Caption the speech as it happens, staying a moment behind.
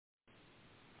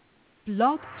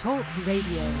Blog Talk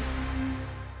Radio.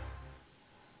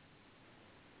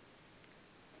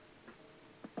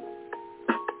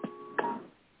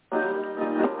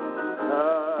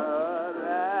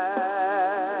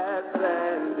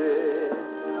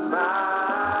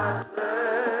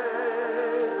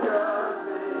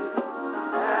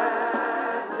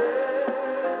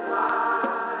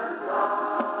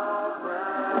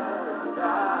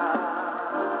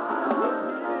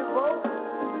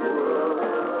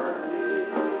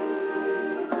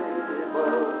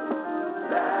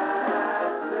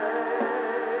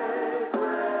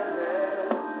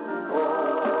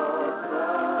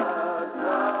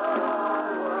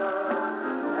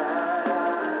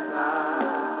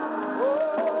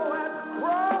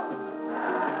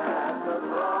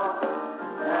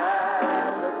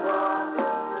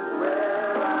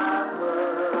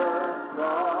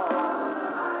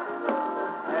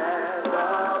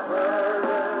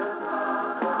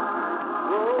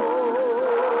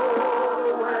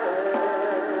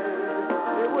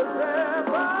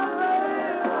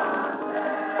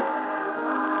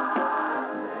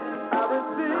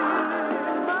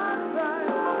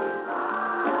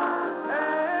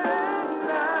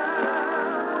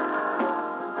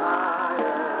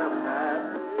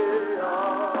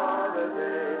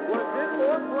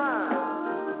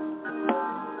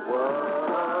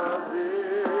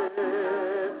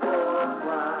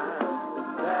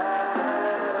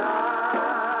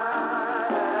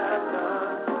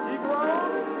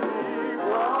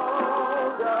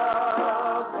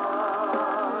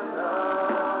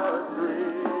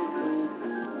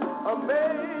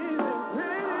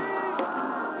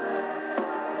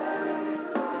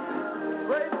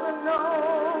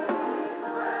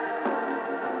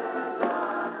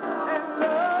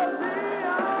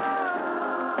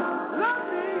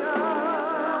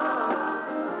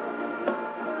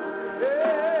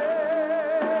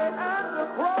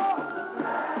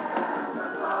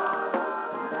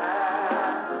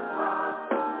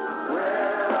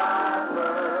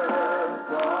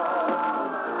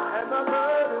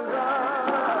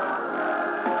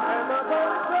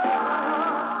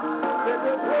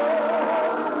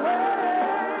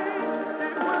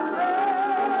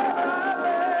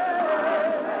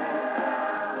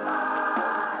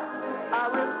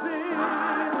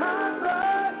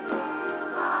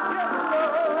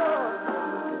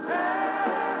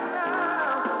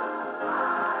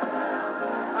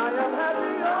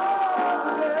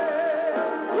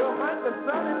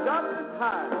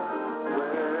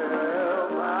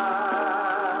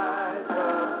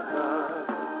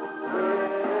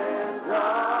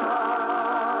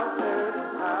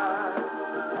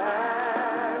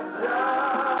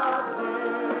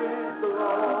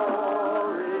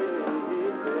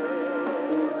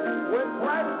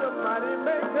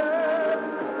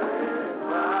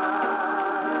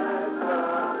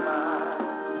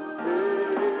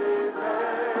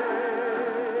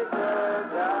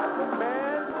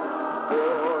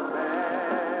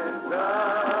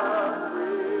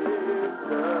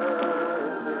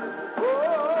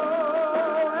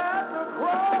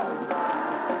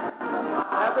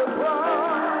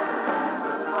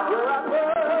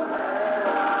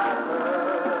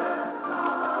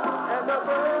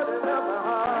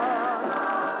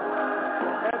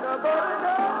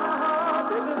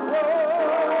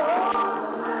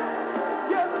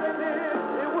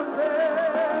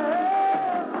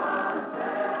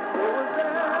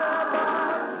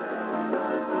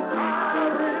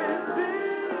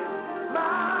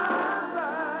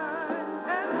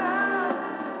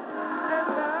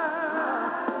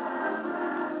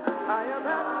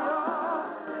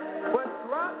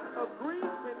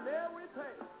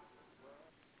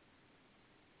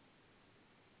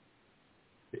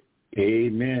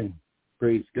 Amen.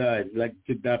 Praise God. I'd like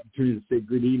to take the opportunity to say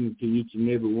good evening to each and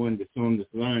every one that's on this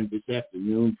line this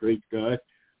afternoon. Praise God.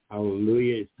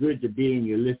 Hallelujah. It's good to be in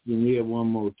your listening ear one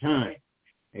more time.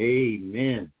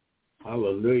 Amen.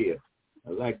 Hallelujah.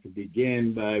 I'd like to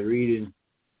begin by reading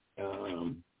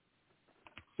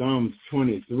Psalms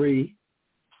 23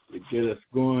 to get us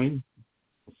going.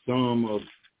 A psalm of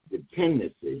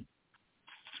dependency.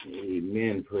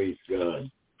 Amen. Praise God.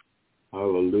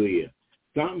 Hallelujah.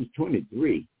 Psalms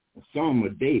 23, a psalm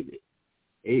of David.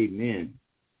 Amen.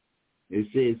 It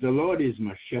says, the Lord is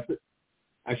my shepherd.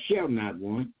 I shall not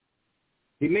want.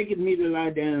 He maketh me to lie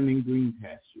down in green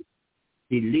pastures.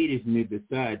 He leadeth me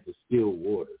beside the still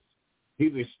waters. He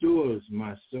restores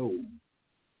my soul.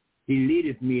 He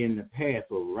leadeth me in the path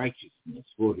of righteousness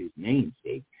for his name's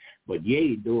sake. But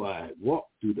yea, though I walk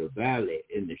through the valley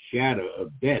in the shadow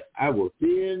of death, I will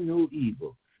fear no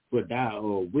evil, for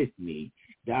thou art with me.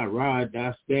 Thy rod,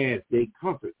 thy staff, they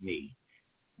comfort me.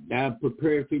 Thou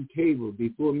preparest a table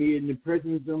before me in the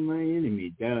presence of my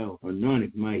enemy. Thou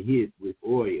anointest my head with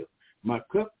oil. My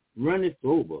cup runneth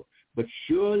over. But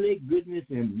surely goodness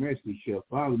and mercy shall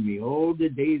follow me all the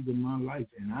days of my life,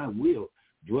 and I will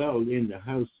dwell in the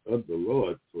house of the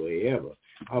Lord forever.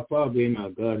 Our Father and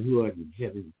our God who art in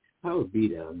heaven, hallowed be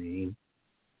thy name.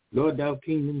 Lord, thy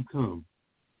kingdom come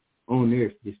on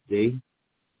earth this day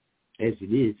as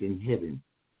it is in heaven.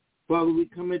 Father, we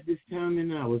come at this time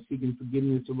and hour seeking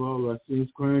forgiveness of all our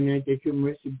sins, crying out that your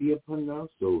mercy be upon our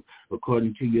soul,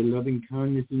 according to your loving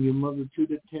kindness and your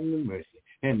multitude of tender mercy.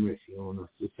 Have mercy on us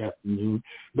this afternoon.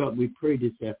 Lord, we pray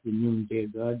this afternoon, dear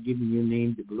God, giving your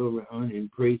name the glory, honor,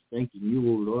 and praise, thanking you,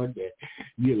 O Lord, that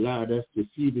you allowed us to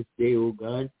see this day, O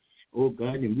God. Oh,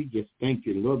 God, and we just thank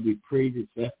you, Lord. We pray this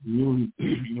afternoon,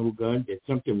 oh, God, that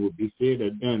something will be said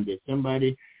or done, that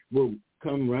somebody will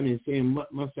come running saying,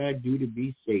 what must I do to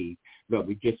be saved? Lord,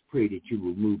 we just pray that you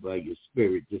will move by your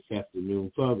spirit this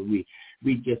afternoon. Father, we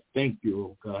just thank you,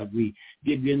 oh God. We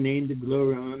give your name the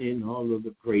glory, honor, and all of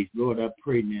the praise. Lord, I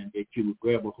pray now that you will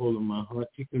grab a hold of my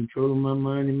heart, take control of my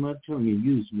mind and my tongue, and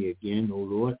use me again, oh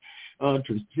Lord,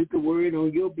 to speak a word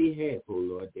on your behalf, oh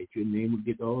Lord, that your name will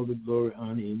get all the glory,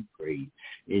 honor, and praise.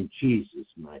 In Jesus'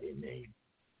 mighty name.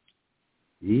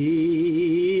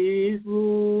 He is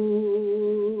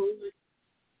Lord.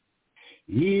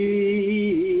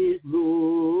 He is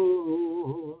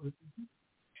Lord.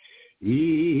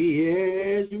 He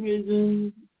has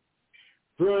risen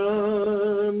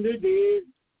from the dead,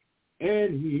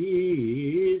 and he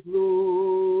is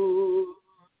Lord.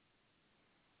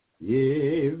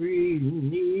 Every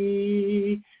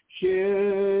knee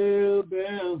shall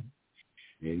bow,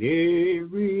 and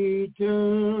every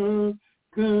tongue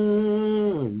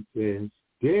confess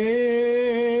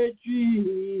that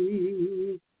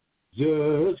Jesus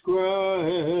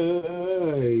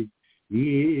Christ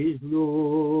is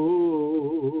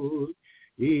Lord.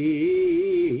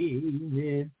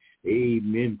 Amen.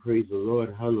 Amen. Praise the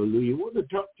Lord. Hallelujah. I want to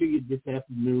talk to you this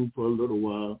afternoon for a little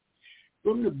while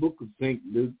from the book of St.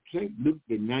 Luke,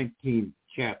 the 19th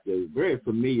chapter. Very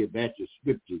familiar Baptist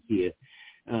scriptures here.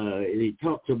 It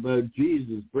talks about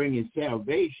Jesus bringing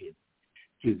salvation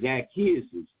to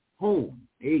Zacchaeus' home.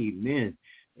 Amen.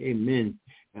 Amen.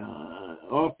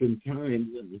 Oftentimes,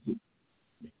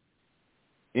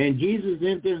 and Jesus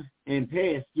entered and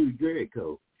passed through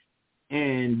Jericho.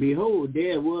 And behold,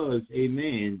 there was a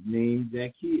man named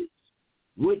Zacchaeus,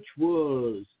 which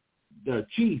was the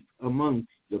chief amongst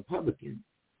the publicans,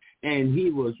 and he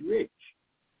was rich.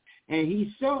 And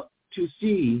he sought to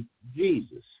see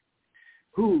Jesus,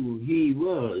 who he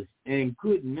was, and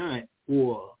could not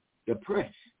for the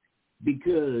press,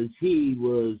 because he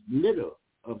was little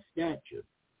of stature.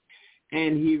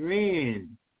 And he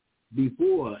ran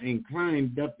before and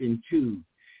climbed up into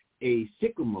a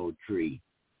sycamore tree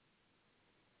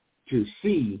to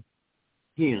see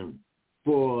him,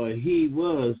 for he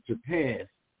was to pass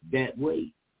that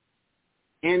way.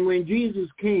 And when Jesus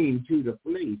came to the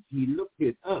place, he looked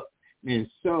it up and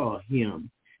saw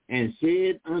him and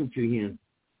said unto him,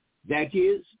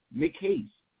 Zacchaeus, make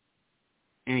haste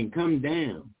and come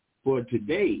down, for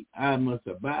today I must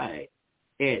abide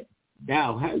at thy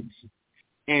house.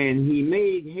 And he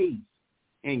made haste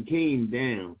and came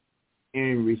down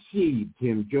and received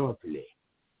him joyfully.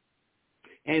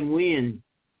 And when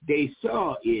they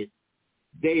saw it,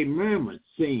 they murmured,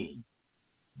 saying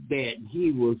that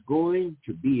he was going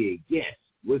to be a guest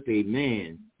with a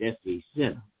man that's a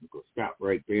sinner. We're going to stop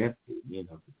right there,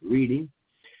 reading.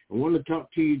 I want to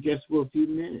talk to you just for a few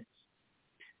minutes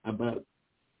about,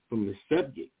 from the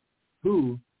subject,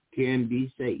 who can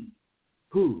be saved?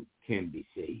 Who can be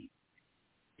saved?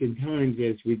 Sometimes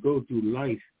as we go through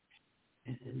life,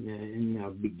 in the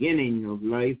beginning of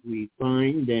life, we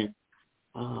find that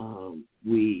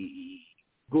we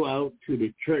go out to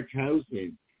the church house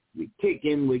and we kick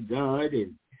in with God,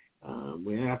 and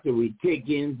after we kick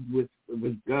in with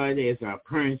God, as our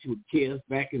parents would kiss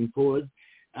back and forth,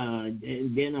 and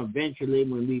then eventually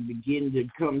when we begin to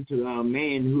come to our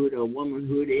manhood or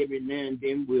womanhood, every now and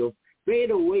then we'll fade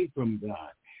away from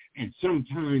God. And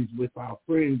sometimes with our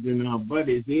friends and our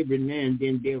buddies, every now and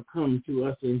then they'll come to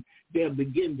us and they'll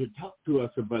begin to talk to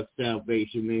us about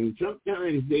salvation. And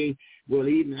sometimes they will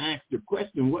even ask the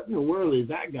question, what in the world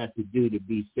is I got to do to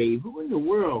be saved? Who in the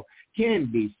world can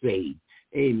be saved?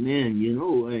 Amen.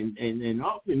 And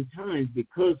oftentimes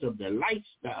because of the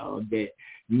lifestyle that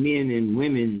men and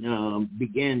women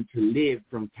began to live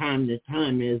from time to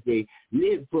time as they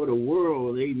live for the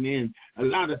world, amen, a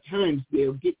lot of times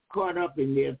they'll get caught up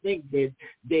and they'll think that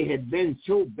they had been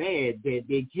so bad that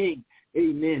they can't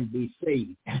amen, be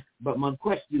saved. But my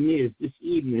question is this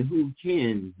evening, who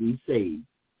can be saved?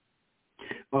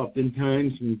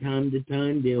 Oftentimes, from time to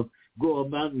time, they'll go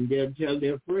about and they'll tell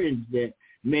their friends that,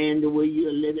 man, the way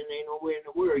you're living ain't nowhere in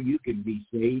the world you can be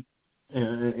saved.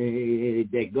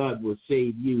 That God will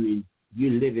save you and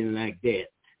you living like that.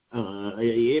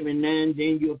 Every now and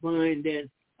then you'll find that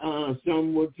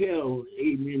some will tell,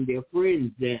 amen, their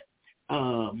friends that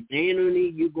ain't no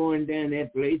need you going down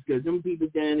that place because them people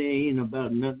down there ain't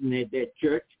about nothing at that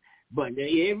church. But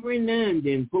every now and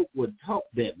then folk will talk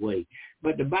that way.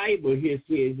 But the Bible here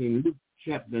says in Luke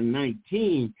chapter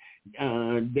 19,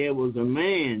 there was a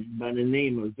man by the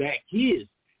name of Zacchaeus,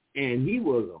 and he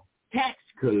was a tax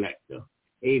collector.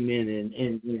 Amen.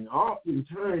 And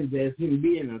oftentimes, as him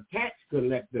being a tax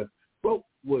collector, folk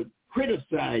would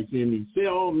criticize him and say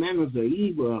all manners of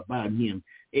evil about him.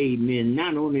 Amen.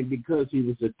 Not only because he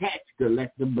was a tax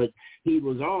collector, but he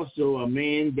was also a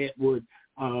man that would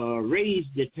raise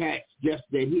the tax just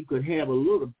that he could have a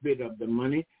little bit of the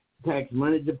money, tax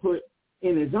money, to put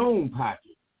in his own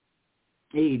pocket.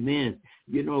 Amen.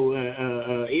 You know,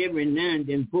 every now and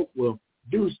then folk will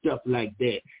do stuff like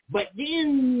that. But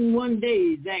then one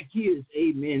day, Zacchaeus,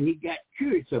 amen, he got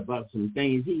curious about some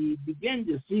things. He began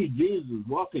to see Jesus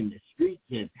walking the streets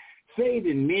and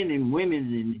saving men and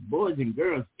women and boys and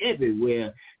girls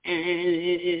everywhere.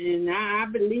 And I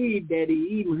believe that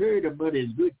he even heard about his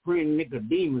good friend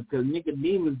Nicodemus, because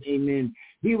Nicodemus, amen,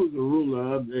 he was a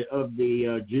ruler of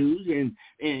the Jews and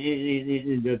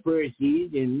the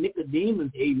Pharisees. And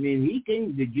Nicodemus, amen, he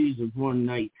came to Jesus one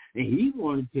night, and he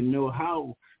wanted to know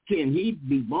how can he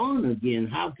be born again?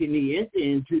 How can he enter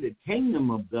into the kingdom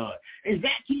of God? And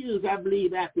Zacchaeus, I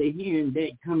believe, after hearing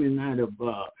that coming out of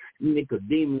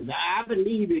Nicodemus, I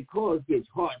believe it caused his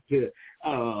heart to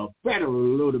frettle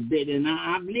a little bit, and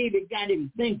I believe it got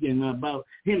him thinking about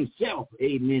himself.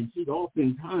 Amen. See,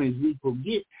 oftentimes we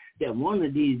forget that one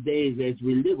of these days, as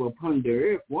we live upon the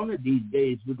earth, one of these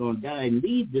days we're going to die and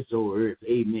leave this old earth.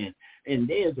 Amen. And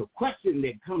there's a question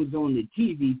that comes on the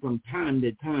TV from time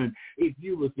to time. If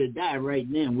you was to die right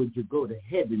now, would you go to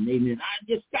heaven? Amen. I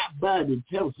just stopped by to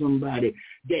tell somebody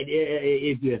that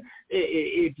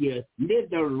if you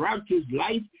lived a righteous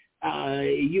life,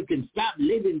 you can stop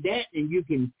living that, and you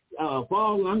can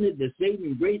fall under the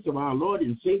saving grace of our Lord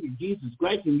and Savior Jesus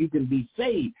Christ, and you can be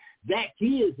saved.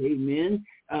 Zacchaeus, amen,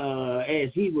 as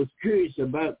he was curious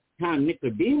about how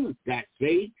Nicodemus got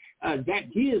saved,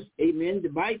 Zacchaeus, amen, the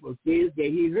Bible says that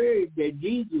he heard that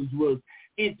Jesus was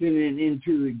entering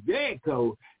into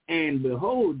Jericho, and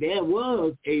behold, there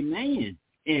was a man,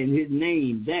 and his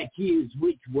name Zacchaeus,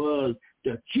 which was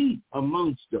the chief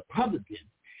amongst the publicans,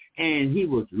 and he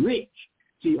was rich.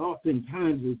 See,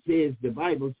 oftentimes it says, the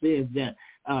Bible says that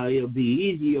it'll be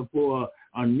easier for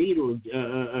a needle,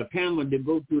 a camel to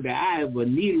go through the eye of a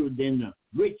needle than a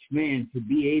rich man to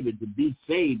be able to be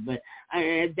saved. But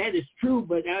that is true,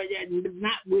 but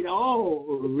not with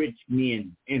all rich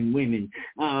men and women.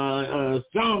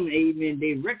 Some, amen,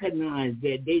 they recognize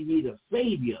that they need a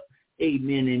savior,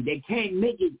 amen, and they can't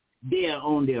make it there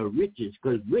on their riches,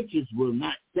 because riches will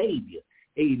not save you,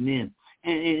 amen.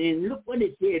 And look what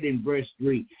it said in verse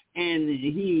 3. And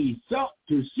he sought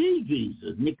to see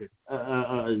Jesus.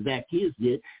 Zacchaeus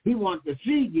did. He wanted to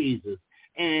see Jesus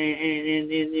and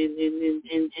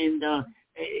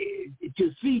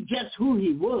to see just who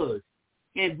he was.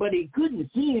 But he couldn't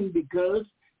see him because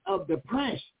of the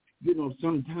press. You know,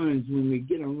 sometimes when we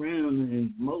get around,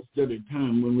 and most of the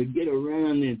time when we get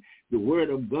around and the word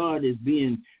of God is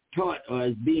being taught or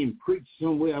is being preached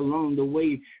somewhere along the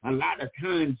way, a lot of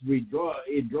times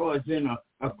it draws in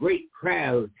a great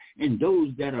crowd, and those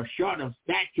that are short of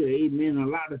stature, amen, a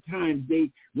lot of times they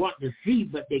want to see,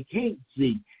 but they can't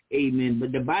see, amen.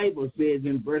 But the Bible says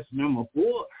in verse number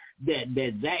 4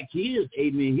 that Zacchaeus,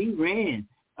 amen, he ran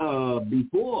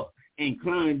before and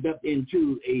climbed up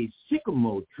into a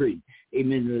sycamore tree,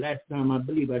 amen. The last time I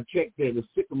believe I checked that a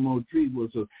sycamore tree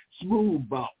was a smooth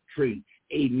bark tree,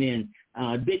 amen.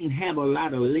 Didn't have a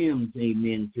lot of limbs,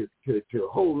 amen, to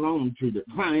hold on to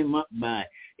climb up by,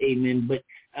 amen. But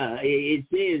it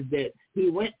says that he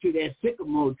went to that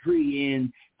sycamore tree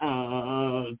and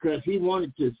because he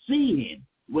wanted to see him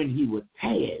when he would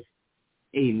pass,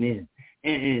 amen.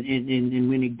 And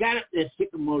when he got up that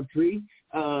sycamore tree,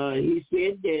 he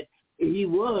said that he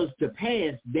was to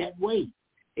pass that way,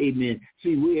 amen.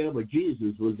 See, wherever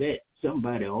Jesus was at,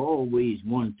 somebody always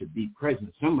wanted to be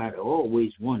present. Somebody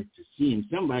always wanted to see him.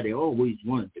 Somebody always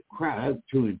wanted to cry out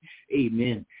to him.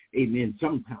 Amen. Amen.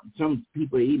 Some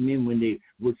people, amen, when they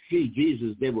would see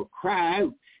Jesus, they would cry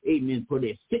out, amen, for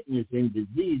their sickness and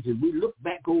disease. If we look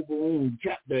back over on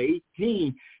chapter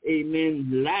 18, amen,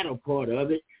 the latter part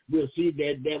of it, we'll see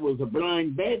that there was a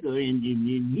blind beggar, and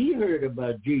he heard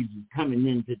about Jesus coming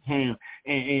into town,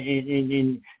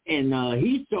 and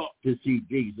he sought to see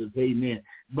Jesus, amen,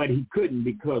 but he couldn't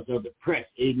because of the press,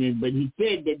 amen. But he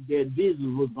said that Jesus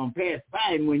was going to pass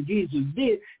by, and when Jesus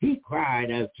did, he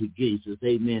cried out to Jesus,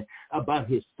 amen, about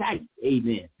his sight,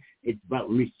 amen. It's about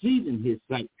receiving his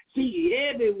sight. See,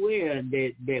 everywhere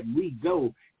that we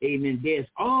go, amen, there's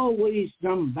always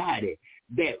somebody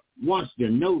that wants to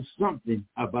know something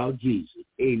about Jesus,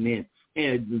 amen.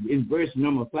 And in verse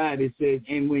number 5, it says,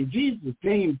 and when Jesus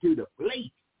came to the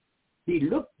place, he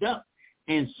looked up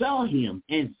and saw him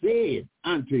and said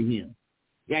unto him,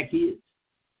 Zacchaeus,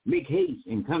 make haste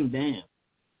and come down,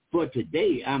 for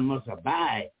today I must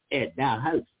abide at thy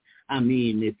house. I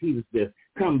mean, if he was to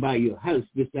come by your house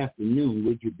this afternoon,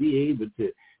 would you be able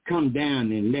to come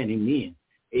down and let him in?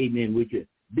 Amen. Would you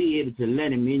be able to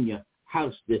let him in your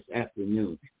house this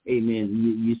afternoon?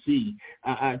 Amen. You see,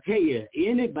 I tell you,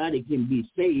 anybody can be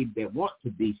saved that wants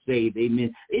to be saved.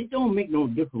 Amen. It don't make no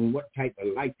difference what type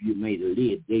of life you may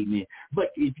live. Amen.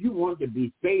 But if you want to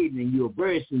be saved and you're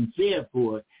very sincere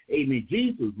for it, amen,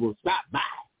 Jesus will stop by,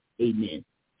 amen,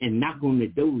 and knock on the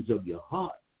doors of your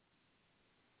heart.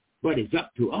 But it's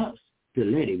up to us to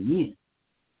let him in.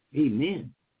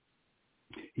 Amen.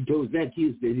 He told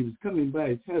Zacchaeus that he was coming by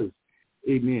his house,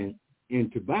 amen,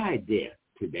 and to abide there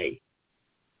today.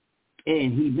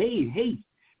 And he made haste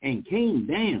and came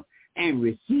down and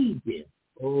received them.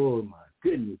 Oh, my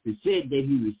goodness. It said that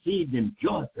he received them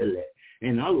joyfully.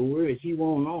 In other words, he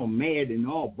wasn't all mad and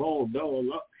all balled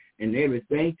all up and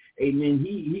everything. Amen.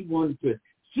 He wanted to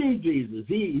see Jesus.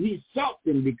 He sought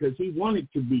him because he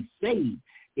wanted to be saved.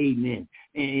 Amen.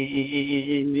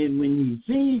 And when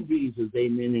he seen Jesus,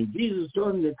 amen, and Jesus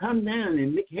told him to come down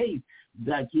and make haste,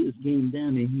 Zacchaeus came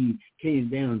down, and he came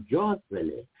down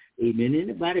joyfully. Amen.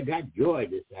 Anybody got joy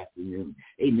this afternoon?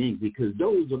 Amen. Because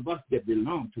those of us that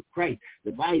belong to Christ,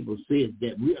 the Bible says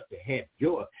that we are to have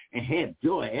joy and have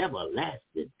joy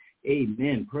everlasting.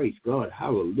 Amen. Praise God.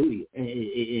 Hallelujah.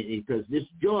 Because this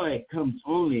joy comes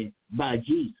only by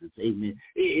Jesus. Amen.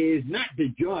 It is not the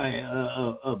joy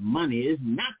of money. It's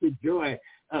not the joy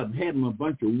of having a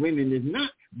bunch of women. It's not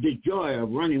the joy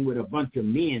of running with a bunch of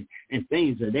men and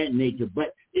things of that nature,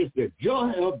 but it's the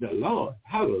joy of the Lord.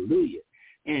 Hallelujah.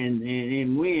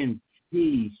 And when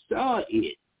he saw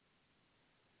it,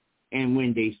 and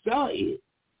when they saw it,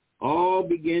 all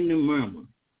began to murmur,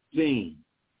 saying,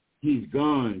 he's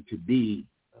gone to be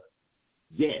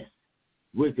guest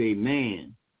with a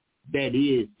man that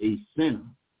is a sinner.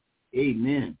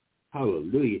 Amen.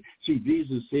 Hallelujah. See,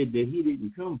 Jesus said that he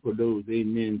didn't come for those,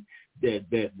 amen,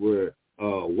 that were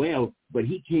well, but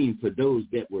he came for those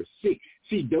that were sick.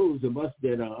 See, those of us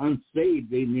that are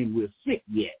unsaved, amen, we're sick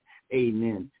yet.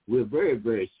 Amen. We're very,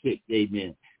 very sick.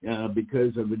 Amen.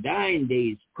 Because of the dying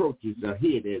days, approaches are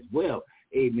here as well.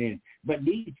 Amen. But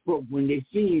these folk, when they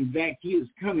seen Zacchaeus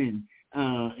coming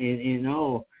and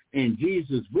all, and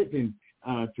Jesus with him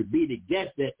to be the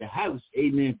guest at the house,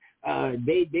 amen,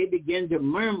 they began to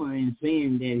murmur and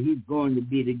saying that he's going to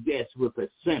be the guest with a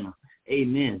sinner.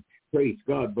 Amen. Praise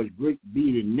God. But great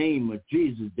be the name of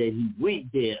Jesus that he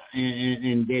went there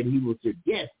and that he was a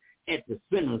guest at the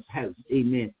sinner's house.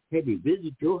 Amen. Have you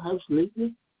visited your house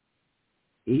lately?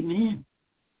 Amen.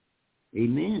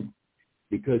 Amen.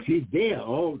 Because he's there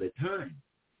all the time.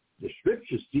 The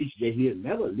scriptures teach that he'll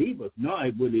never leave us, nor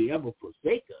will he ever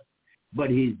forsake us. But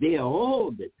he's there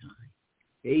all the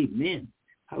time. Amen.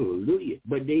 Hallelujah.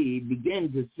 But they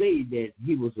began to say that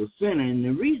he was a sinner. And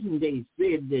the reason they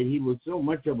said that he was so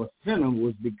much of a sinner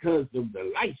was because of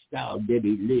the lifestyle that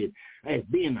he lived as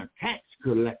being a tax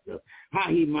collector, how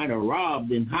he might have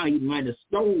robbed and how he might have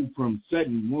stole from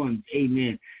certain ones,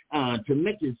 amen, to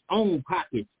make his own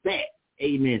pockets fat.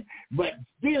 Amen. But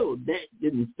still, that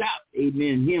didn't stop,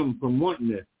 amen, him from wanting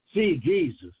to see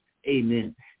Jesus.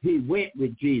 Amen. He went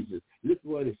with Jesus. Look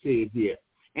what it says here.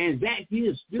 And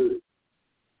Zacchaeus stood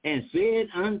and said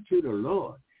unto the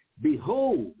Lord,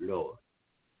 behold, Lord,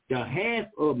 the half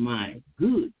of my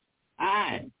goods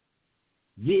I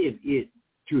give it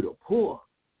to the poor.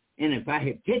 And if I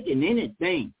have taken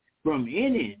anything from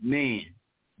any man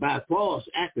by false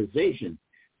accusation,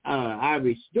 I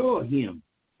restore him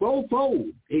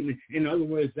fourfold. Amen. In other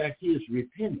words, Zacchaeus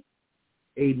repented.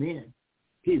 Amen.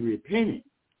 He repented.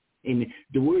 Amen.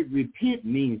 The word repent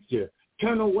means to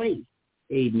turn away.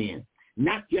 Amen.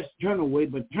 Not just turn away,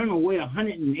 but turn away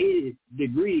 180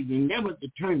 degrees and never to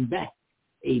turn back.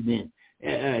 Amen.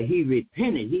 he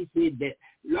repented. He said that,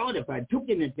 Lord, if I took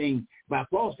anything by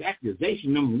false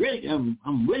accusation, I'm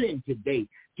willing today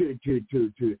to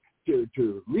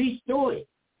restore it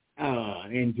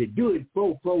and to do it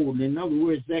fourfold. In other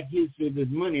words, like you said, this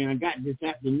money I got this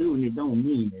afternoon, it don't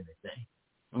mean anything.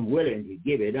 I'm willing to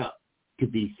give it up to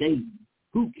be saved.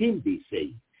 Who can be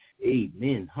saved?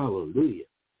 Amen. Hallelujah.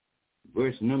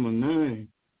 Verse number 9,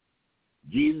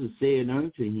 Jesus said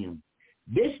unto him,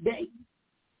 this day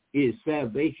is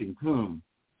salvation come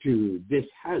to this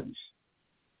house,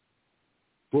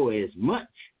 for as much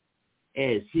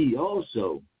as he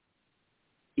also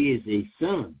is a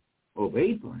son of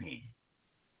Abraham.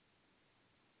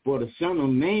 For the Son of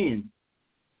Man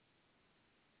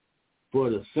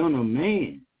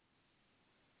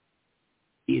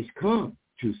is come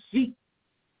to seek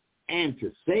and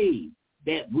to save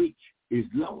that which is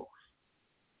lost.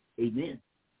 Amen.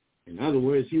 In other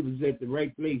words, he was at the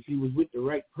right place. He was with the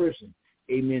right person.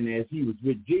 Amen. As he was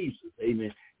with Jesus.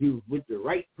 Amen. He was with the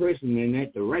right person and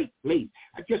at the right place.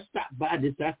 I just stopped by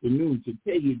this afternoon to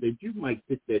tell you that you might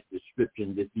fit that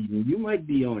description this evening. You might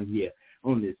be on here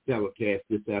on this telecast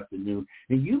this afternoon,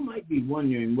 and you might be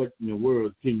wondering what in the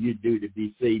world can you do to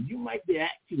be saved. You might be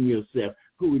asking yourself,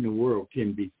 who in the world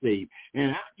can be saved?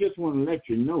 And I just want to let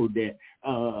you know that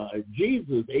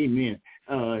Jesus, amen,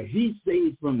 he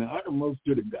saved from the uttermost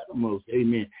to the guttermost,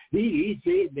 amen. He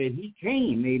said that he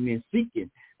came, amen,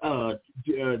 seeking to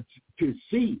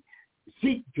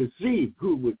see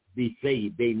who would be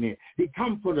saved, amen. He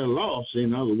come for the lost,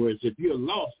 in other words. If you're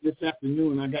lost this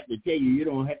afternoon, I got to tell you, you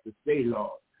don't have to stay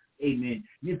lost. Amen.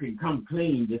 You can come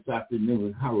clean this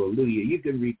afternoon. Hallelujah. You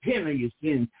can repent of your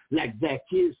sins like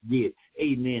Zacchaeus did.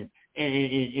 Amen.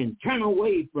 And turn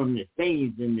away from the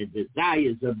things and the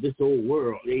desires of this old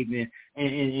world. Amen.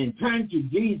 And turn to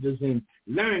Jesus and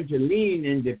learn to lean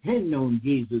and depend on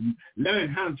Jesus. Learn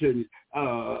how to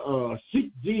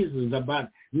seek Jesus about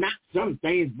not some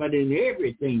things, but in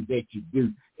everything that you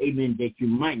do. Amen, that you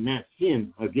might not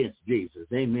sin against Jesus.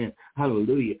 Amen.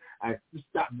 Hallelujah. I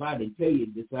stopped by to tell you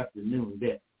this afternoon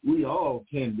that we all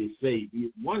can be saved.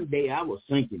 One day I was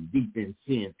sinking deep in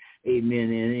sin.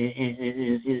 Amen.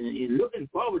 And looking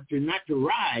forward to not to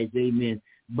rise. Amen.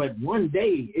 But one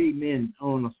day, amen,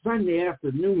 on a Sunday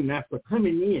afternoon after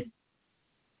coming in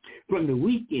from the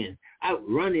weekend, out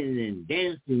running and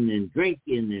dancing and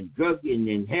drinking and drugging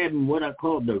and having what I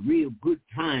call the real good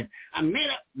time, I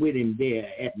met up with him there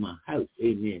at my house,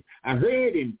 amen. I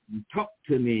heard him talk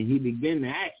to me, and he began to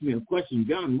ask me a question,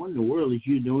 John, what in the world is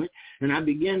you doing? And I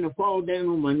began to fall down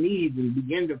on my knees and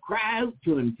began to cry out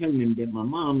to him, telling him that my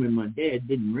mom and my dad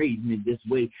didn't raise me this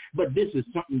way, but this is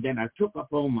something that I took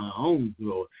up on my own,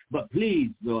 Lord. But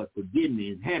please, Lord, forgive me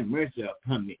and have mercy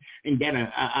upon me, and that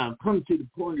I'll come to the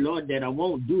point, Lord, that I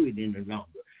won't do it any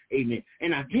longer. Amen.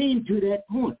 And I came to that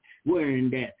point wherein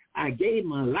that I gave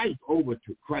my life over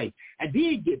to Christ. I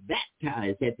did get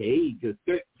baptized at the age of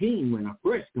 13 when I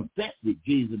first confessed with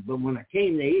Jesus, but when I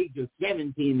came to the age of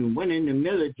 17 and went in the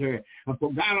military, I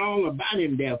forgot all about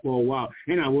him there for a while,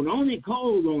 and I would only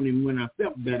call on him when I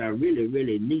felt that I really,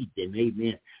 really need him.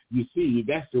 Amen. You see,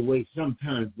 that's the way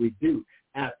sometimes we do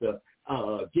after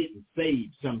getting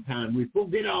saved. Sometimes we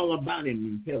forget all about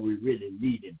him until we really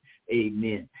need him.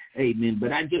 Amen. Amen.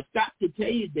 But I just stopped to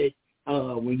tell you that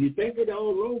when you think it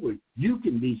all over, you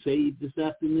can be saved this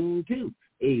afternoon too.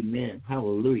 Amen.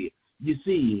 Hallelujah. You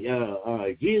see,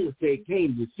 Jesus said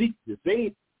came to seek to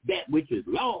save that which is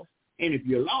lost. And if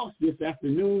you're lost this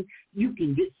afternoon, you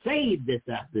can get saved this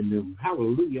afternoon.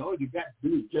 Hallelujah. All you got to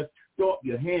do is just throw up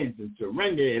your hands and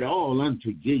surrender it all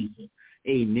unto Jesus.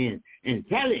 Amen. And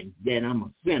tell him that I'm a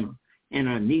sinner and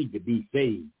I need to be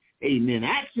saved. Amen.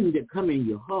 Ask him to come in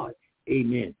your heart.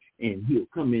 Amen. And he'll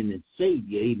come in and save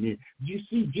you. Amen. You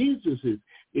see, Jesus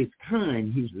is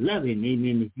kind. He's loving.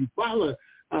 Amen. If you follow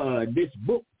this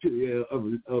book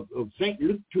of St.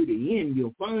 Luke to the end,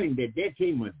 you'll find that there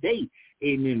came a day,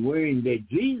 amen, wherein that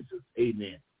Jesus,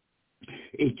 amen,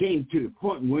 it came to the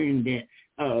point wherein that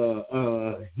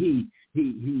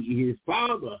his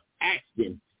father asked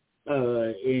him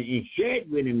and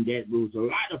shared with him that there was a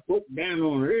lot of folk down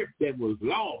on earth that was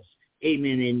lost.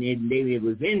 Amen. And they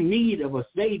was in need of a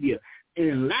Savior. And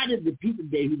a lot of the people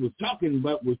that he was talking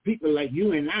about was people like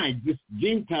you and I, just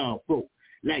Gentile folk,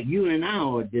 like you and I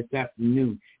are this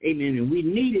afternoon. Amen. And we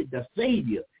needed a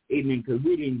Savior. Amen. Because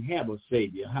we didn't have a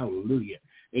Savior. Hallelujah.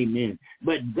 Amen.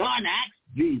 But God asked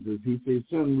Jesus, he said,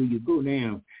 son, will you go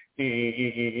down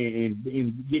and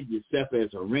get yourself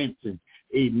as a ransom?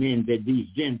 Amen. That these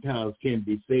Gentiles can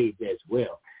be saved as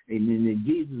well. Amen. And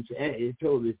Jesus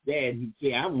told his dad, he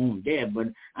said, I won't dare,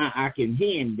 but I can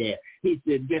hear him there. He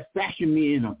said, just fashion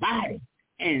me in a body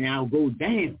and I'll go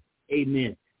down.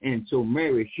 Amen. And so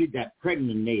Mary, she got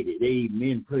pregnated.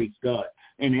 Amen. Praise God.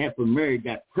 And after Mary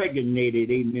got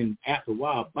pregnated, amen, after a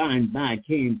while, by and by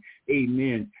came,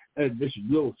 amen, this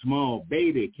little small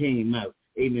baby came out.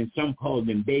 Amen. Some called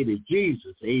him baby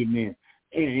Jesus. Amen.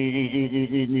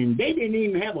 And they didn't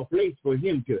even have a place for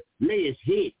him to lay his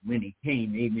head when he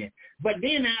came. Amen. But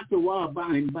then after a while, by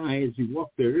and by, as he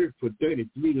walked the earth for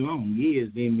 33 long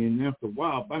years, amen, after a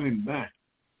while, by and by,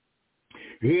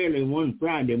 early one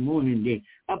Friday morning, they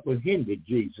apprehended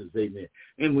Jesus, amen.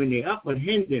 And when they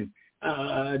apprehended him,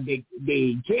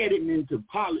 they carried him into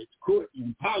Pilate's court,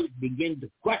 and Pilate began to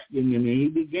question him, and he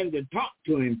began to talk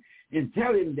to him and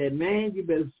tell him that, man, you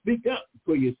better speak up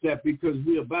for yourself because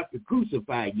we're about to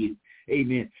crucify you.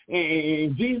 Amen.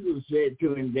 And Jesus said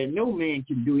to him that no man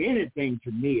can do anything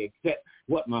to me except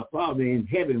what my Father in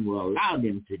heaven will allow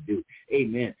them to do.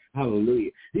 Amen.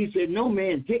 Hallelujah. He said, no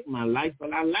man take my life,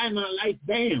 but I lay my life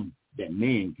down that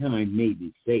mankind may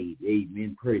be saved.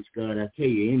 Amen. Praise God. I tell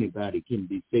you, anybody can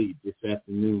be saved this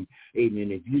afternoon.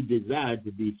 Amen. If you desire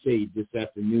to be saved this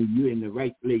afternoon, you're in the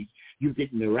right place. You're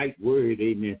getting the right word.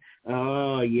 Amen.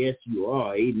 Oh, yes, you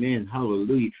are. Amen.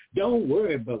 Hallelujah. Don't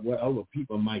worry about what other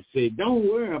people might say. Don't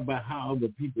worry about how other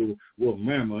people will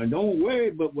murmur. Don't worry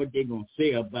about what they're going to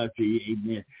say about you.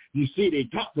 Amen. You see, they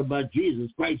talked about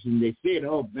Jesus Christ, and they said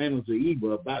all manners of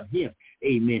evil about him.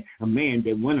 Amen. A man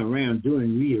that went around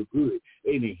doing real good.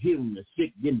 Amen. Healing the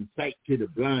sick, giving sight to the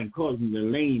blind, causing the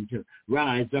lame to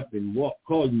rise up and walk,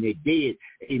 causing the dead,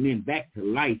 amen, back to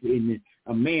life. Amen.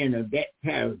 A man of that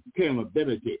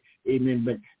capability. Amen.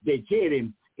 But they carried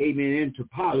him, amen, into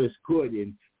Pilate's court.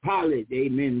 And Pilate,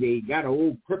 amen, they got an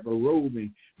old purple robe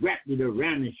and wrapped it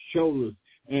around his shoulders.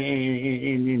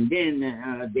 And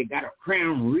then they got a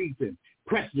crown wreath and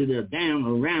pressed it down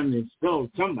around his skull.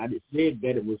 Somebody said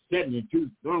that it was 72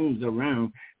 thrones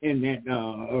around in that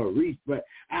wreath, but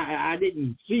I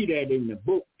didn't see that in the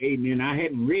book. Amen. I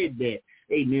haven't read that.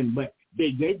 Amen. But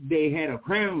they had a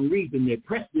crown wreath and they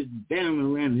pressed it down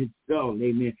around his skull.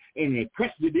 Amen. And they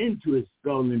pressed it into his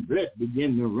skull and blood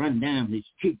began to run down his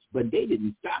cheeks. But they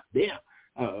didn't stop there.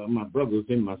 My brothers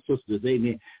and my sisters,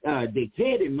 amen. They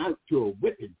carried him out to a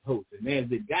whipping post, and as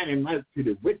they got him out to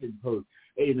the whipping post,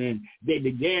 amen, they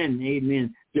began,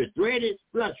 amen, to thread his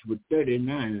flesh with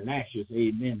 39 lashes,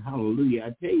 amen, hallelujah.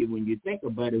 I tell you, when you think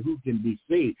about it, who can be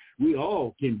saved? We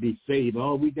all can be saved.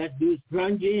 All we got to do is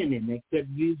plunge in and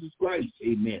accept Jesus Christ,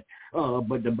 amen.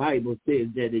 But the Bible says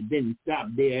that it didn't stop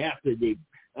there. After they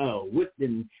whipped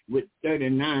him with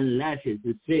 39 lashes,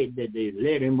 it said that they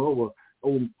led him over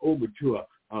to a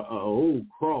old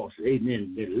cross,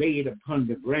 amen. They laid upon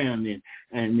the ground,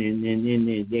 and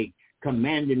they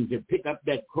commanded him to pick up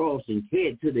that cross and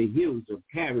head to the hills of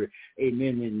Calvary,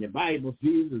 amen. And the Bible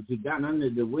says as he got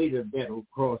under the weight of that old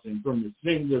cross and from the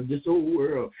sins of this old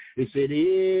world, it said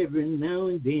every now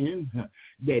and then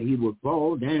that he would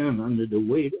fall down under the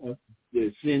weight of the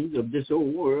sins of this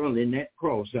old world in that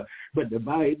cross. But the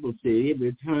Bible said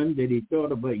every time that he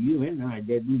thought about you and I,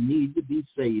 that we need to be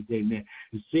saved, amen.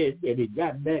 It said that he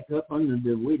got back up under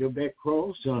the weight of that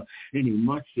cross, and he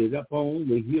marched it up on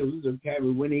the hills of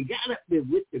Calvary. When he got up there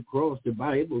with the cross, the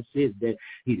Bible said that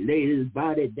he laid his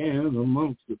body down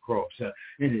amongst the cross, and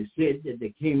it said that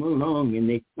they came along and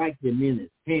they spiked him in his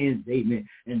hands, amen,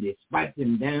 and they spiked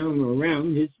him down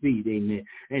around his feet, amen,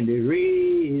 and they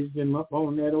raised him up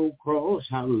on that old cross,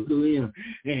 hallelujah.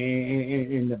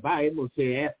 And the Bible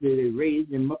says after they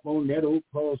raised him up on that old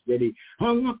cross that he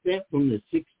hung up there from the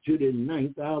 6th to the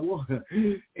 9th hour.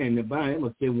 And the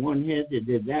Bible said one had the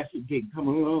disaster come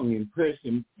along and press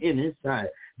him in his side.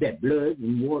 That blood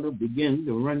and water began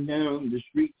to run down the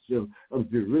streets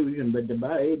of Jerusalem. But the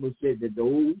Bible said that the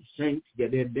old saints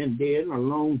that had been dead a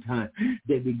long time,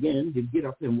 they began to get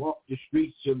up and walk the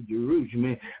streets of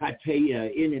Jerusalem. I tell you,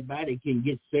 anybody can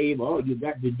get saved. All you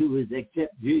got to do is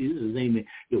accept Jesus, amen.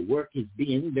 The work is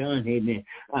being done, amen.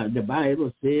 The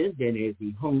Bible says that as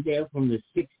he hung there from the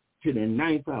 6th to the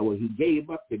 9th hour, he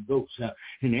gave up the ghost.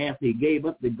 And after he gave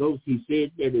up the ghost, he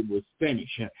said that it was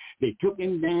finished. They took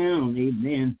him down,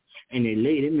 amen, and they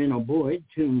laid him in a board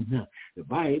tomb. The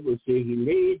Bible says he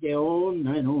laid there all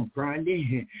night on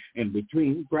Friday, and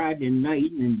between Friday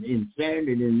night and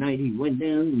Saturday night, he went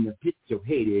down in the pits of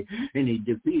Hades, and he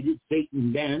defeated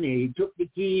Satan down there. He took the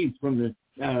keys from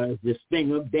the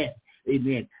sting of death.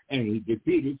 Amen. And he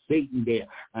defeated Satan there.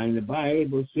 And the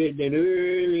Bible said that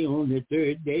early on the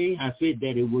third day, I said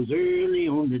that it was early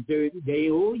on the third day.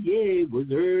 Oh, yeah, it was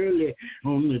early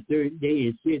on the third day.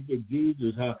 It said that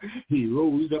Jesus, he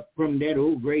rose up from that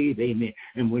old grave, amen.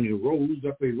 And when he rose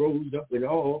up with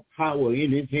all power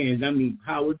in his hands. I mean,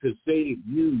 power to save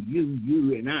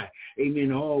you, and I.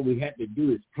 Amen. All we have to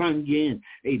do is plunge in,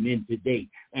 amen, today.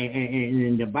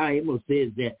 And the Bible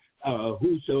says that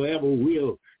whosoever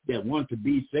will that want to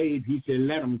be saved, he said,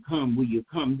 let them come. Will you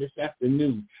come this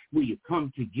afternoon? Will you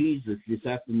come to Jesus this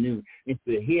afternoon and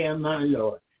say, here, my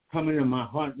Lord, come into my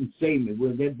heart and save me?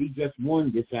 Will there be just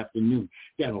one this afternoon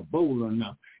that'll bold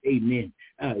enough? Amen.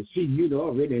 See, you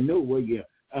already know where you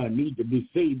need to be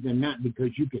saved or not,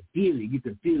 because you can feel it. You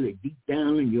can feel it deep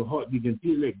down in your heart. You can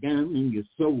feel it down in your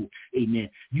soul. Amen.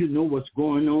 You know what's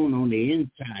going on the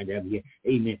inside of you.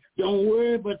 Amen. Don't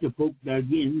worry about the folks,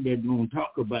 again, that going to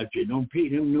talk about you. Don't pay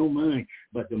them no mind.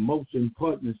 But the most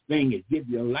important thing is give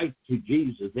your life to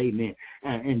Jesus. Amen.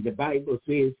 And the Bible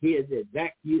says here that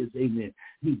Zacchaeus, amen,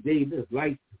 he gave his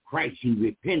life to Christ. He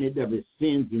repented of his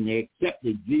sins and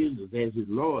accepted Jesus as his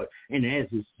Lord and as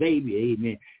his Savior.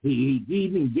 Amen. He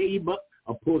even gave up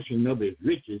a portion of his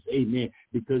riches, amen,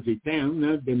 because he found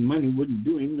out that money wouldn't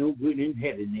do him no good in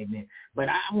heaven, amen. But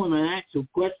I want to ask a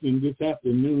question this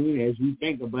afternoon as we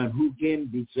think about who can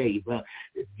be saved.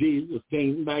 If Jesus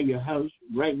came by your house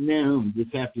right now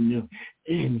this afternoon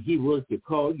and he was to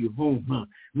call you home,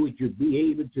 would you be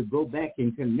able to go back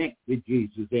and connect with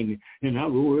Jesus, amen? In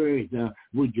other words,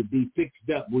 would you be fixed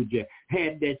up? Would you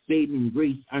have that saving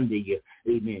grace under you,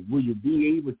 amen? Will you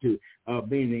be able to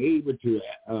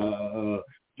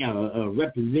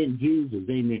represent Jesus,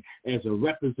 amen, as a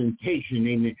representation,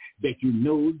 amen, that you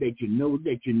know that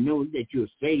you're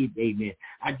saved, amen?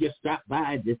 I just stopped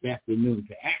by this afternoon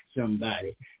to ask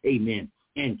somebody, amen,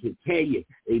 and to tell you,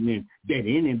 amen, that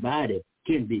anybody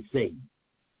can be saved.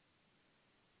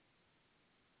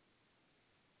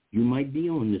 You might be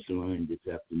on this line this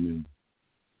afternoon.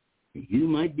 You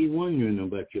might be wondering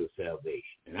about your salvation,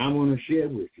 and I want to share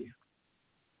with you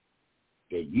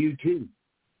that you too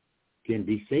can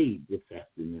be saved this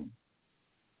afternoon.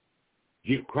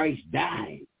 Christ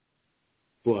died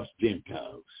for us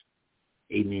Gentiles,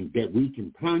 amen, that we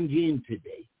can plunge in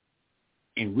today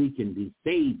and we can be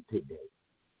saved today.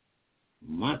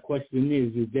 My question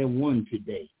is there one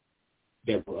today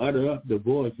that will utter up the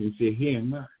voice and say, here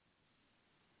am I.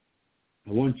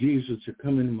 I want Jesus to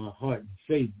come into my heart and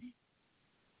save me.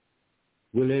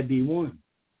 Will there be one?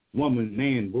 Woman,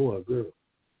 man, boy, girl.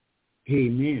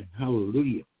 Amen.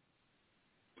 Hallelujah.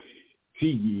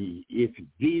 See, if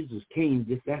Jesus came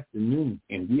this afternoon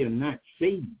and we are not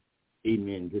saved,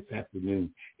 amen, this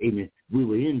afternoon, amen, we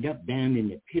will end up down in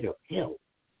the pit of hell,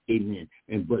 amen.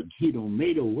 But he done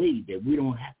made a way that we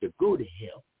don't have to go to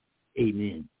hell,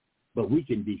 amen. But we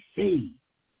can be saved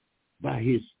by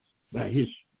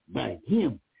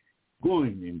him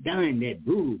going and dying that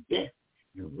brutal death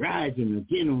and rising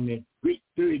again on that great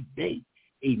third day,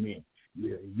 amen.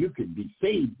 You can be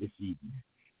saved this evening.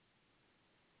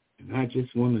 And I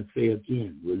just want to say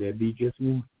again, will there be just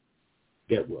one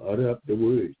that will utter up the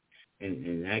words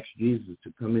and ask Jesus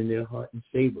to come in their heart and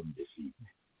save them this evening?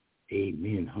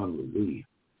 Amen. Hallelujah.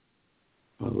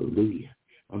 Hallelujah.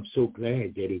 I'm so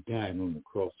glad that he died on the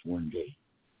cross one day,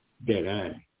 that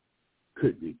I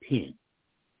could repent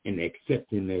and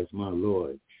accept him as my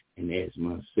Lord and as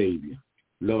my Savior.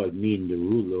 Lord meaning the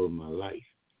ruler of my life.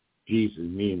 Jesus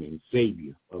meaning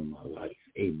Savior of my life.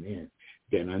 Amen.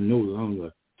 That I no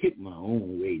longer take my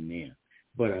own way now,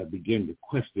 but I begin to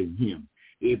question him.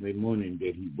 Every morning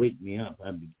that he wake me up,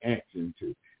 I be asking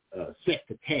to set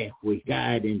the pathway,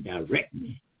 guide and direct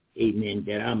me. Amen.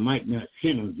 That I might not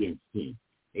sin against him.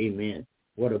 Amen.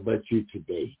 What about you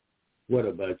today? What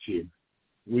about you?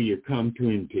 Will you come to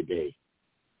him today?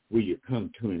 Will you come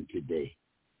to him today?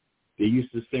 They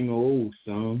used to sing an old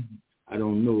song. I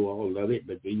don't know all of it,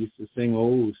 but they used to sing an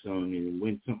old song, and it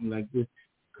went something like this.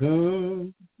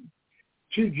 Come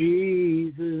to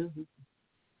Jesus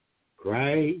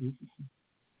Christ,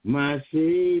 my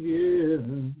Savior.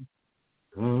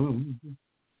 Come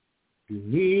to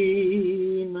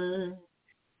me, my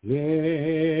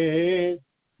blessed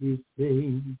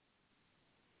Savior.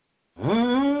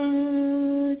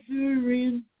 I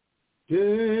surrender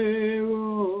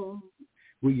all.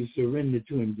 Will you surrender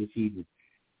to him this evening?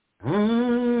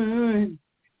 I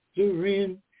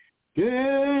surrender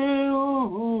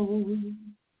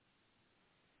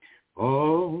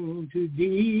all to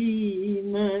thee,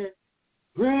 my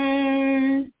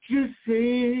precious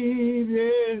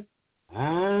Savior. I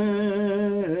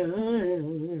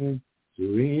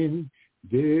surrender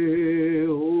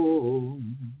all.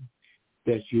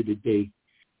 you today,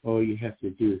 all you have to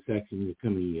do is ask him to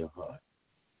come in your heart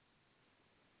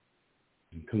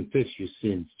and confess your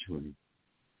sins to him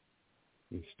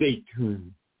and state to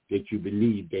him that you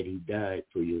believe that he died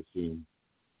for your sins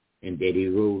and that he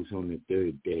rose on the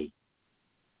third day.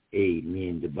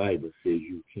 Amen. The Bible says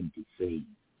you can be saved.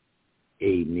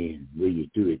 Amen. Will you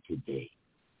do it today?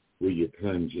 Will you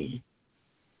plunge in?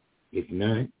 If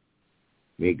not,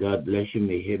 may God bless you.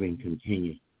 May heaven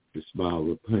continue to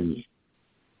smile upon you.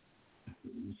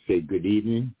 Say good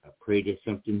evening. I pray that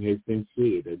something has been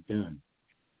said or done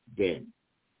that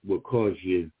will cause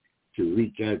you to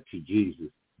reach out to Jesus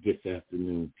this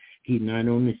afternoon. He not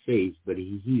only saves, but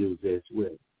he heals as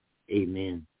well.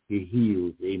 Amen. He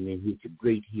heals. Amen. He's a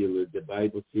great healer. The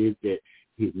Bible says that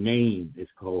his name is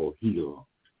called Healer.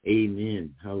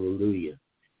 Amen. Hallelujah.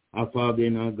 Our Father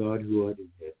and our God who art in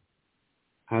heaven,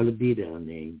 hallowed be thy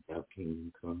name, thy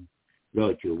kingdom come.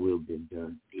 Lord, your will be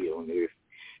done here on earth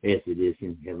as it is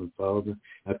in heaven. Father,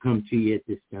 I come to you at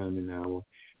this time and hour,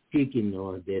 speaking,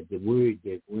 Lord, that the word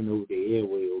that went over the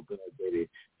airway, oh God, that it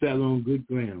fell on good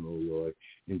ground, oh Lord,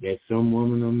 and that some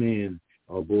woman or man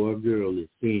or boy or girl is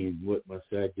saying, what must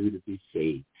I do to be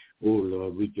saved? Oh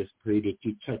Lord, we just pray that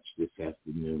you touch this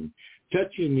afternoon.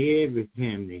 Touching every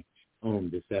family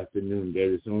on this afternoon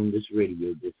that is on this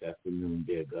radio this afternoon,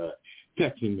 dear God.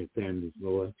 Touching the families,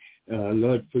 Lord.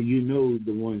 Lord, for you know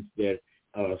the ones that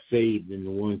are saved and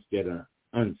the ones that are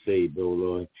unsaved, oh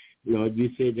Lord. Lord, you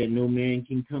said that no man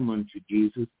can come unto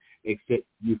Jesus except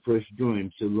you first draw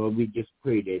him. So, Lord, we just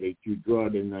pray that if you draw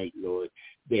tonight, Lord,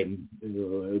 that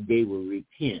they will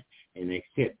repent and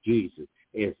accept Jesus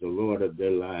as the Lord of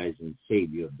their lives and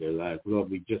Savior of their lives. Lord,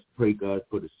 we just pray, God,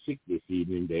 for the sick this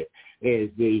evening, that as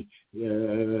they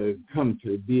come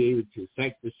to be able to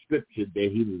cite the scripture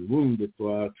that he was wounded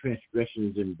for our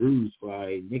transgressions and bruised for our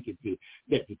iniquity,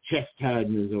 that the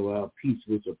chastisement of our peace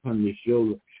was upon his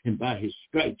shoulder, and by his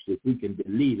stripes, if we can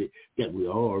believe it, that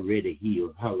we're already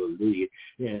healed. Hallelujah.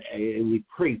 And we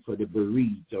pray for the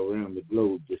bereaved around the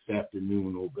globe this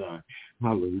afternoon, oh God.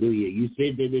 Hallelujah. You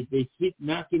said that if they seek,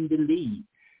 knock, and believe,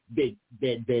 that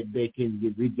they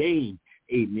can regain,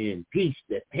 amen, peace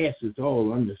that passes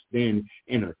all understanding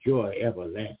and a joy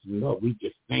everlasting. Lord, we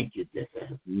just thank you this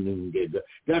afternoon, dear God.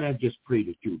 God, I just pray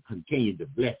that you continue to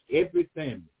bless every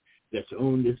family that's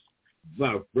on this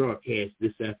broadcast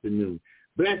this afternoon.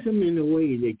 Bless them in the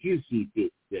way that you see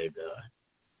fit, dear God.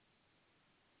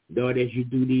 Lord, as you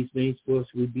do these things for us,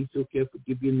 we'll be so careful to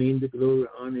give your name the glory,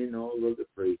 honor, and all of the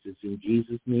praises. In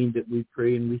Jesus' name that we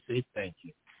pray and we say thank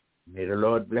you. May the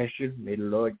Lord bless you. May the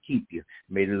Lord keep you.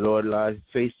 May the Lord allow his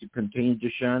face to continue to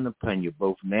shine upon you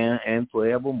both now and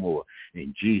forevermore.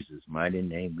 In Jesus' mighty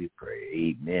name we pray.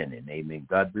 Amen and amen.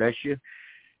 God bless you.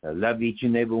 I love each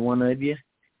and every one of you.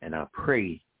 And I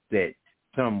pray that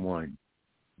someone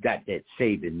got that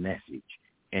saving message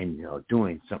and you're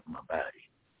doing something about it.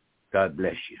 God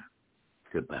bless you.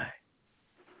 Goodbye.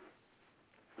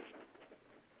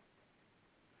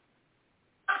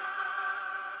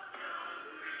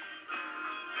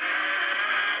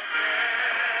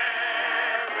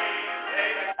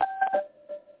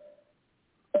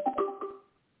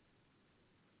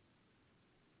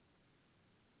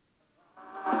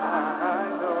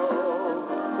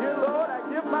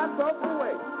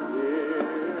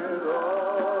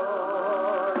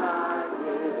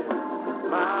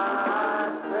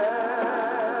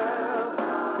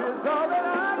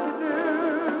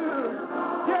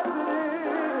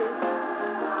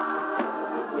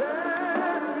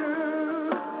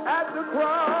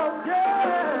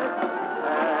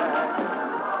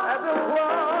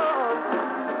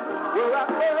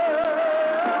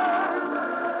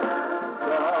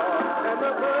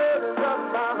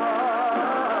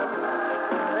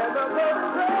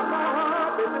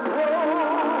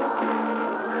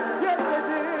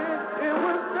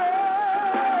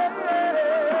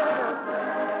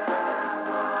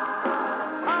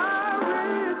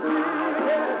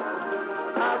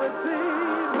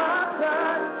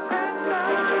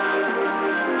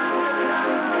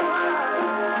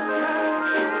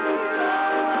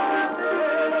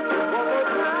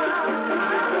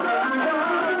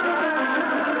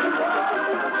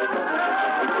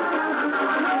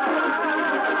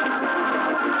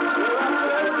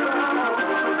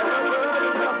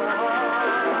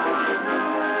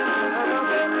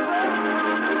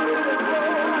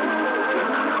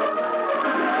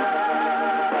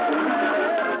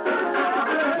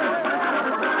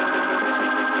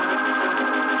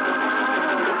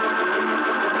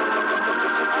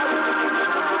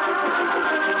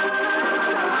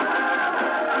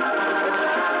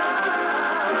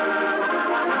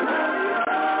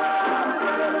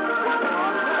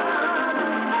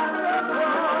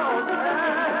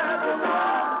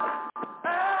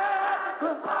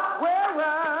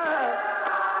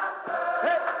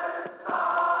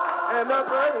 And the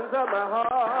burdens of my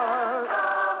heart,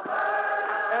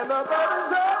 and the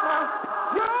burdens of my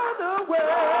run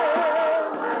away.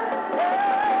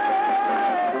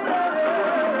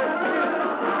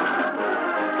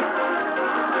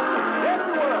 Yes,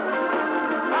 you will.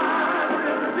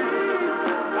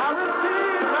 I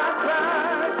receive my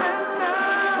prize,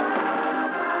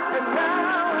 and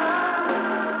now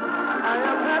I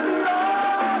am happy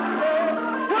all day.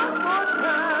 One more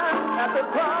time at the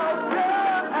cross.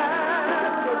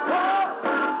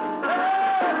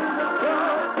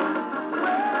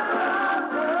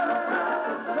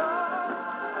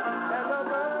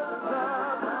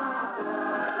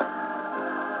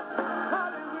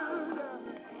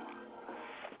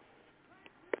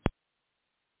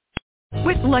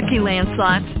 With Lucky Land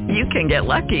Slots, you can get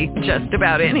lucky just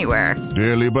about anywhere.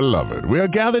 Dearly beloved, we are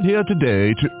gathered here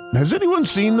today to... Has anyone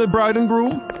seen the bride and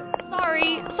groom?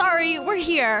 Sorry, we're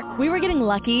here. We were getting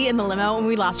lucky in the limo and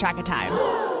we lost track of time.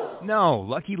 No,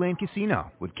 Lucky Land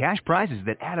Casino, with cash prizes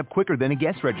that add up quicker than a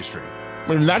guest registry.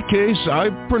 In that case,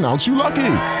 I pronounce you lucky.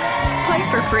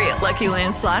 Play for free at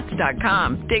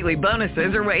LuckyLandSlots.com. Daily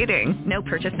bonuses are waiting. No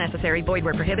purchase necessary. Void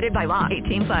where prohibited by law.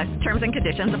 18+. Terms and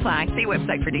conditions apply. See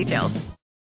website for details.